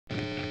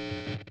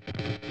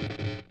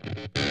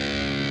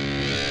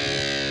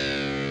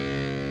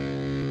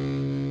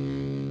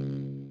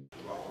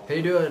How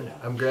you doing?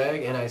 I'm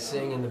Greg, and I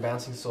sing in the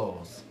Bouncing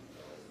Souls.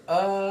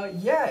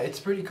 Yeah, it's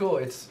pretty cool.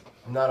 It's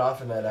not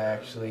often that I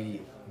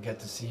actually get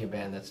to see a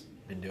band that's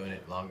been doing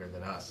it longer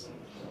than us.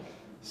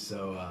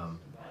 So,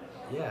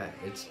 yeah,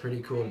 it's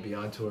pretty cool to be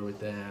on tour with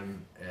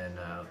them and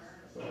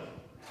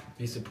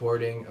be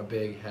supporting a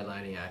big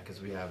headlining act, because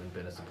we haven't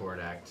been a support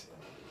act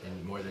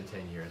in more than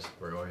 10 years.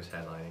 We're always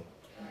headlining.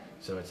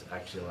 So it's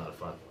actually a lot of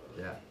fun.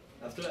 Yeah.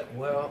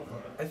 Well,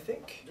 I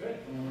think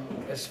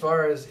as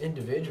far as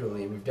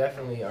individually, we've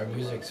definitely, our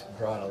music's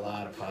brought a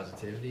lot of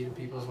positivity to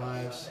people's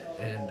lives,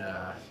 and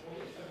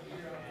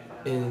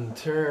in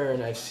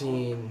turn I've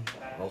seen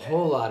a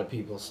whole lot of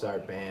people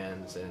start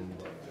bands, and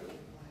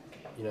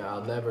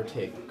I'll never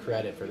take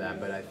credit for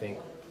that, but I think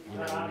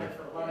we've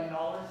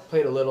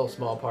played a little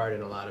small part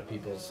in a lot of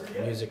people's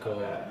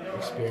musical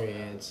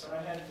experience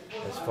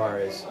as far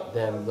as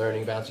them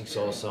learning Bouncing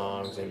Soul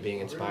songs and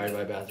being inspired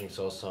by Bouncing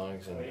Soul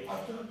songs and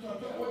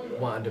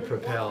wanting to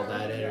propel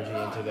that energy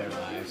into their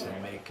lives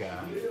and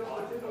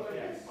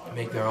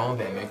make their own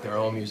band, make their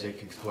own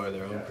music, explore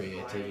their own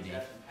creativity.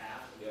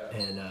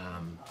 And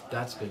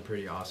that's been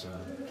pretty awesome,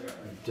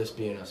 just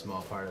being a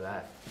small part of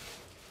that.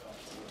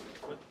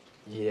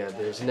 Yeah,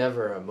 there's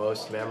never a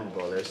most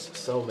memorable. There's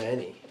so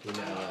many,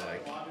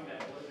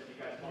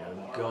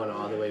 going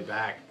all the way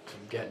back to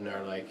getting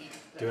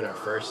doing our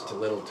first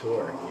little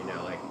tour,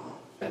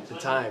 at the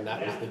time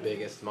that was the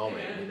biggest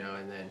moment, and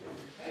then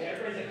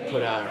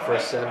put out our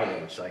first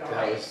 7-inch,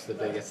 that was the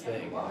biggest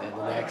thing. And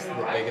then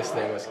the biggest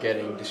thing was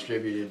getting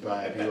distributed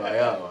by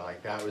BYO,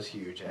 that was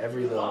huge.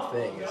 Every little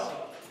thing is,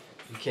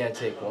 you can't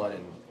take one,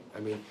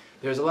 and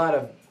there's a lot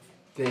of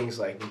things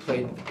we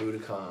played at the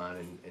Budokan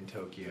in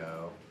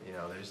Tokyo,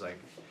 there's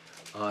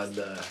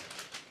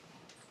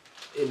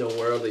in the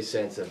worldly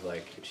sense of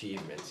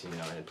achievements,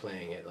 and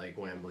playing at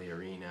Wembley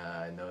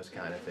Arena and those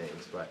kind of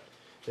things. But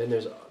then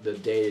there's the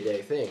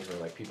day-to-day things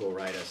where people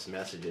write us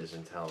messages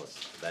and tell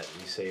us that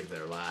we saved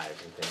their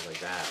lives and things like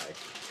that.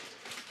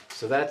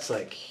 So that's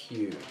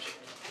huge,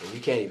 and you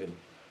can't even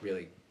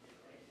really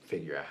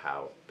figure out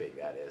how big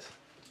that is,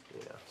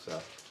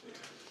 So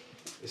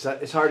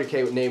it's hard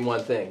to name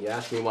one thing. You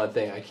ask me one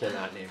thing, I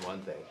cannot name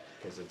one thing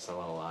because it's a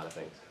lot of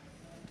things.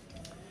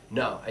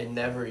 No, I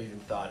never even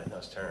thought in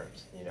those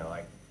terms.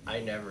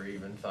 I never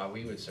even thought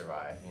we would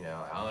survive.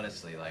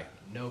 Honestly,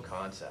 no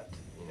concept.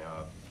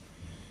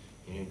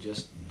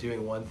 Just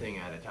doing one thing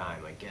at a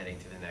time, getting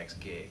to the next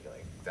gig,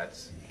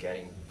 that's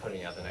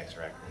putting out the next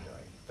record.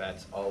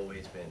 That's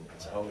always been,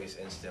 it's always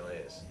and still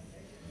is.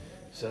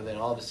 So then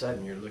all of a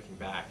sudden you're looking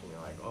back and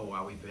you're like, oh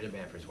wow, we've been a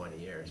band for 20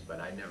 years, but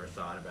I never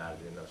thought about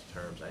it in those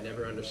terms. I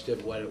never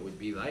understood what it would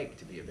be like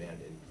to be a band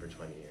for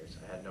 20 years.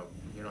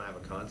 You don't have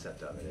a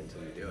concept of it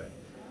until you do it.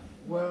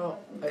 Well,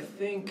 I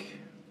think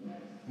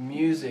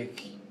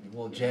music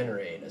will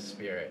generate a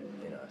spirit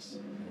in us,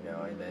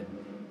 and then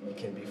it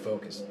can be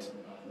focused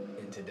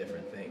into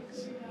different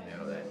things,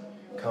 that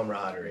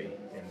camaraderie,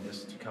 and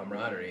just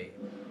camaraderie,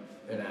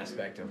 an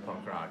aspect of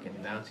punk rock,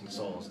 and Bouncing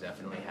Souls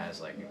definitely has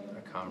a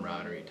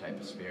camaraderie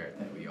type of spirit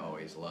that we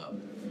always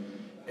love,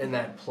 and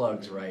that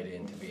plugs right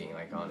into being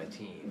on a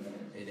team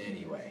in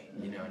any way,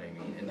 you know what I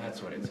mean? And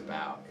that's what it's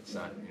about. It's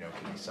not, it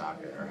could be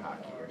soccer or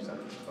hockey or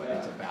something, but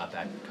it's about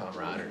that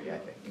camaraderie, I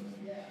think.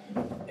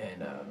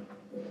 And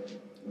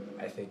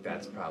I think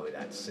that's probably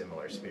that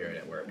similar spirit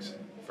that works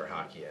for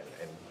hockey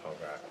and punk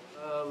rock.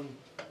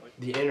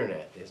 The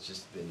internet has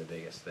just been the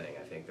biggest thing.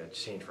 I think that's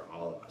changed for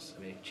all of us.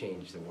 It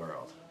changed the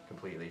world.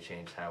 Completely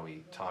changed how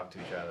we talk to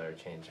each other,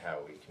 changed how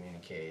we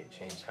communicate,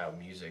 changed how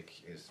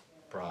music is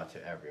brought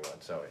to everyone.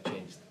 So it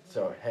changed,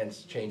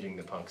 hence changing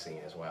the punk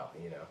scene as well,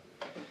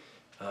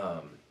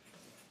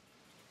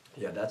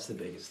 Yeah, that's the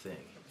biggest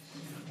thing.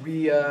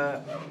 We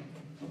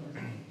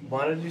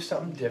wanted to do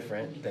something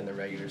different than the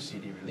regular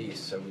CD release,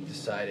 so we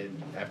decided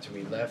after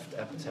we left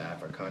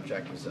Epitaph, our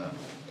contract was up,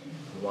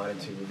 we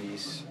wanted to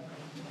release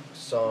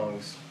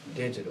songs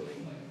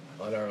digitally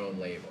on our own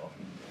label,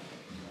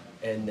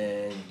 and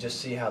then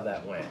just see how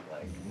that went.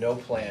 No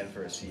plan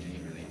for a CD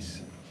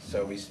release.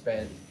 So we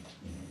spent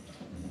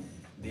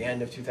the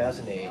end of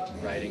 2008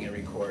 writing and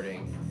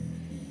recording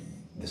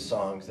the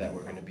songs that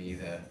were going to be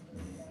the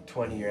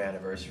 20-year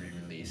anniversary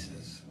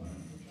releases,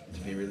 to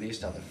be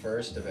released on the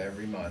 1st of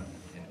every month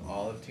in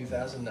all of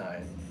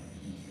 2009,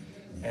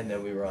 and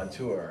then we were on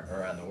tour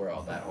around the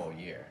world that whole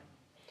year.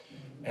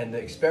 And the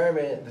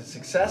experiment, the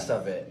success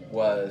of it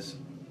was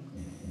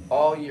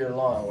all year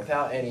long,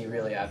 without any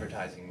really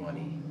advertising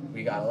money,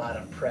 we got a lot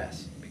of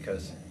press,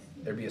 because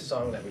there'd be a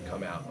song that would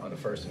come out on the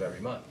 1st of every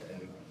month,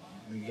 and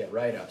we'd get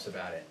write-ups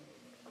about it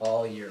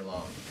all year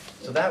long.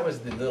 So that was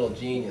the little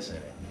genius in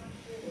it.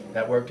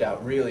 That worked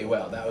out really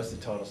well. That was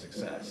the total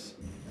success,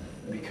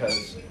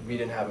 because we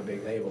didn't have a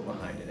big label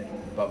behind it,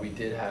 but we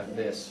did have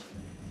this,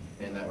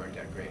 and that worked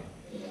out great.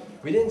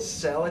 We didn't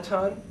sell a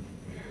ton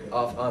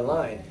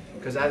online,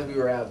 because as we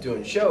were out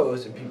doing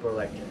shows and people were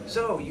like,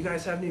 so you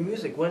guys have new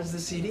music, when's the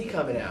CD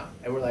coming out?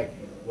 And we're like,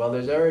 well,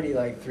 there's already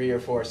 3 or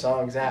 4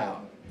 songs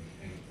out.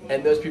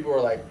 And those people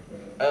were like,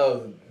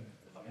 oh,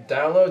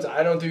 downloads,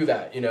 I don't do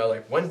that, you know,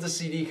 like, when's the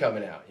CD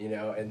coming out, you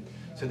know? And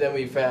so then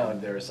we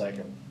found there was like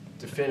a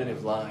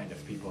definitive line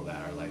of people that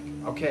are like,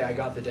 okay, I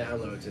got the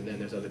downloads, and then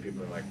there's other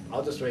people who are like,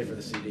 I'll just wait for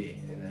the CD.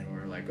 And then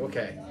we're like,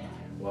 okay,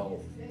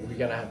 well, we're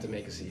gonna have to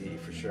make a CD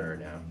for sure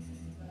now.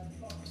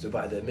 So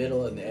by the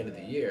middle and the end of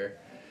the year,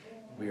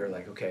 we were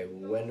like, okay,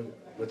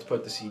 let's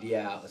put the CD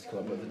out, let's come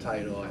up with the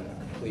title and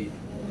complete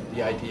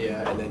the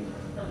idea, and then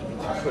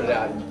put it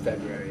out in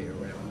February or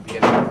whatever,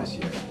 beginning of this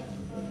year.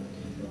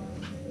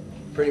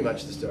 Pretty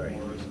much the story.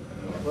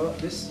 Well,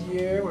 this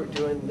year we're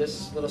doing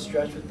this little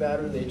stretch with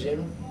Bad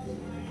Religion.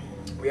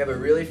 We have a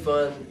really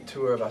fun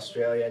tour of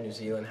Australia and New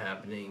Zealand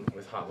happening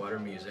with Hot Water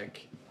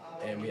Music,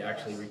 and we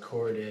actually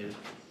recorded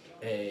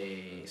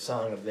a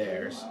song of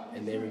theirs,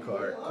 and they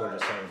recorded a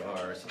song of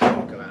ours.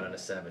 It'll go out on a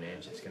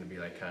 7-inch. It's going to be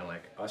like kind of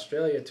like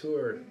Australia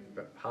tour,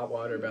 Hot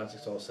Water, Bouncing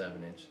Soul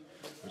 7-inch,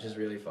 which is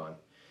really fun.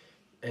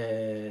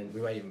 And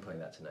we might even play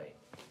that tonight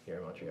here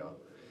in Montreal.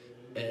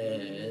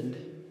 And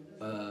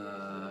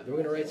then we're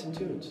going to write some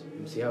tunes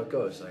and see how it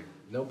goes. Like,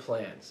 no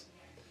plans.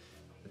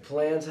 The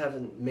plans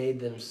haven't made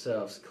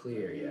themselves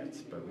clear yet,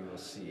 but we will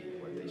see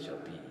what they shall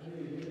be.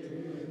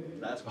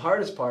 That's the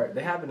hardest part.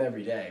 They happen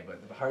every day,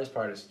 but the hardest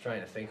part is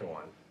trying to think of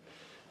one.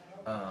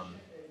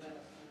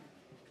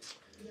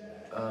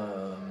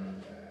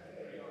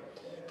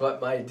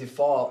 But my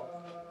default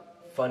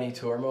funny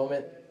tour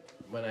moment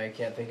when I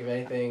can't think of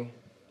anything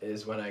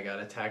is when I got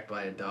attacked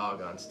by a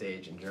dog on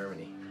stage in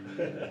Germany.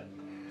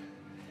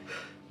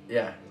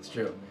 Yeah, it's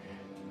true.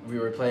 We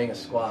were playing a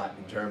squat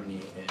in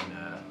Germany, and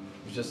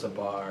it was just a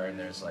bar, and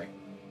there's like,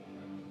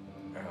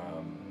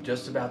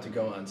 just about to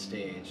go on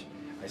stage.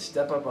 I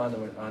step up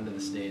onto the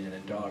stage, and a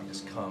dog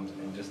just comes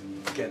and just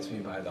gets me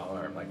by the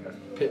arm like a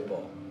pit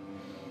bull.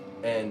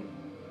 And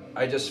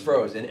I just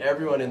froze, and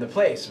everyone in the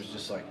place was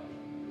just like,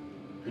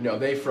 you know,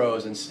 they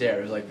froze and stared.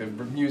 It was like the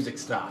music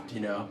stopped, you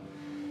know.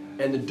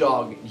 And the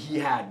dog, he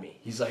had me.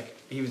 He's like,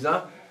 he was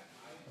not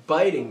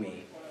biting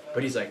me,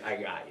 but he's like, I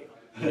got you.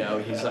 You know,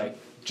 he's like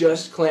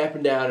just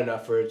clamping down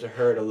enough for it to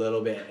hurt a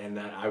little bit, and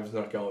that I was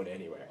not going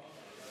anywhere.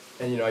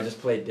 And you know, I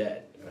just played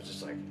dead. I was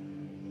just like,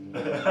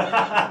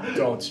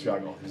 don't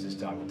struggle, because this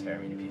dog will tear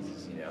me to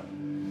pieces, you know.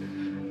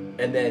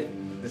 And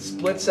then the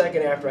split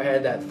second after I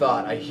had that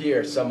thought, I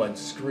hear someone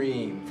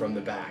scream from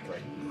the back,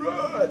 like,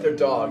 at their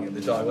dog, and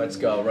the dog lets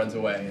go, runs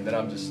away, and then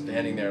I'm just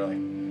standing there like,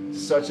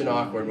 such an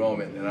awkward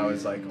moment, and I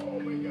was like, oh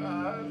my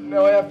god,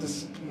 now I have to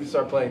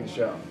start playing the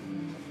show.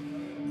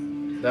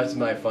 That's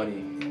my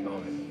funny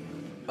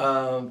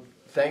moment.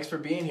 Thanks for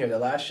being here. The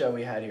last show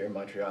we had here in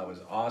Montreal was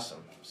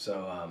awesome,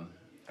 so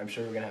I'm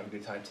sure we're going to have a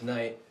good time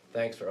tonight.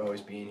 Thanks for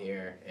always being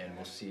here, and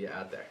we'll see you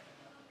out there.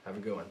 Have a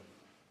good one.